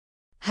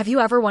Have you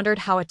ever wondered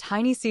how a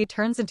tiny seed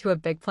turns into a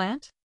big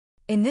plant?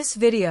 In this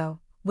video,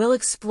 we'll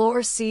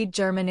explore seed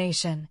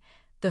germination,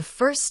 the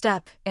first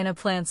step in a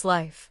plant's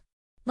life.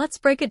 Let's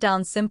break it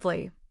down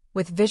simply,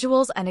 with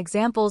visuals and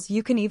examples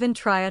you can even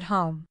try at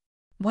home.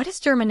 What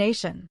is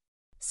germination?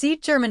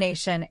 Seed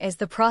germination is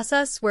the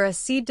process where a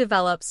seed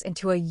develops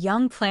into a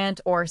young plant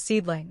or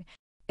seedling.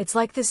 It's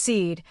like the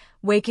seed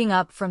waking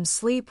up from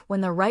sleep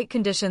when the right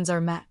conditions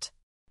are met.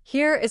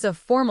 Here is a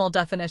formal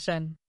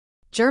definition.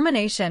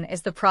 Germination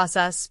is the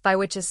process by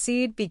which a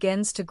seed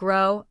begins to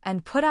grow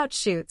and put out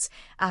shoots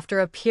after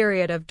a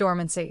period of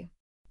dormancy.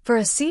 For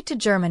a seed to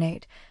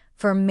germinate,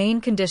 four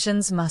main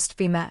conditions must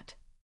be met.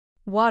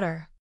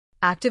 Water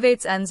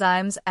activates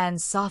enzymes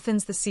and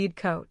softens the seed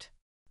coat.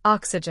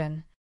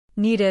 Oxygen,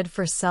 needed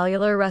for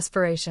cellular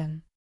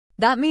respiration.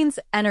 That means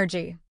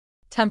energy.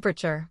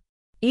 Temperature.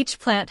 Each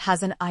plant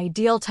has an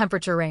ideal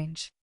temperature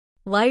range.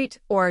 Light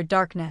or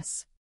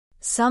darkness.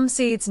 Some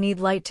seeds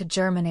need light to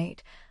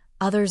germinate,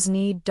 others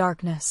need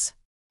darkness.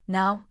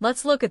 Now,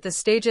 let's look at the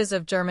stages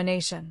of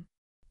germination.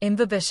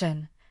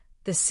 Imbibition.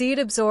 The seed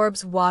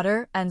absorbs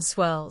water and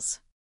swells.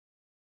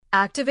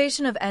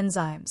 Activation of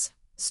enzymes.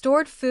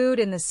 Stored food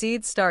in the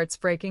seed starts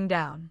breaking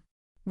down.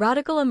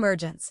 Radical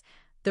emergence.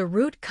 The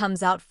root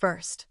comes out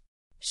first.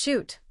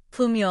 Shoot,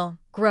 plumule,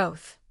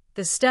 growth.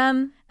 The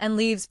stem and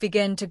leaves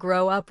begin to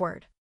grow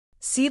upward.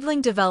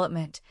 Seedling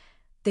development.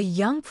 The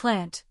young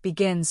plant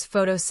begins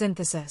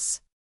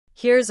photosynthesis.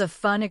 Here's a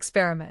fun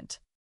experiment.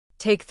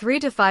 Take 3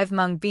 to 5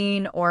 mung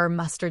bean or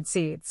mustard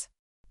seeds.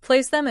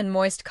 Place them in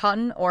moist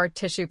cotton or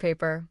tissue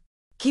paper.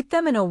 Keep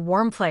them in a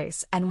warm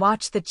place and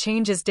watch the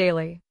changes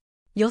daily.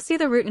 You'll see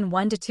the root in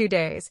 1 to 2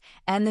 days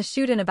and the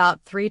shoot in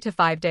about 3 to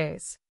 5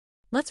 days.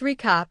 Let's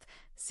recap.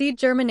 Seed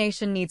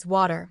germination needs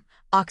water,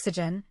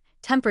 oxygen,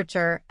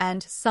 temperature,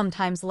 and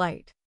sometimes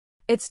light.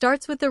 It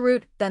starts with the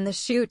root, then the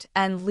shoot,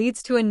 and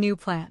leads to a new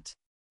plant.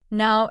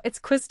 Now it's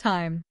quiz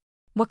time.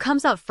 What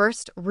comes out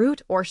first,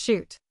 root or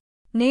shoot?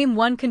 Name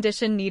one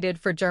condition needed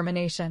for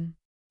germination.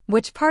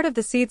 Which part of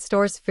the seed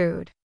stores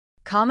food?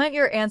 Comment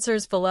your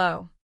answers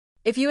below.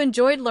 If you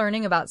enjoyed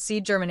learning about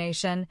seed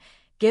germination,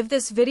 give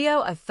this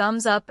video a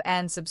thumbs up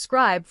and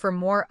subscribe for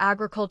more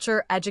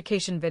agriculture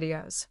education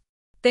videos.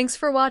 Thanks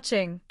for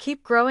watching.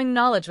 Keep growing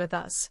knowledge with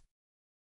us.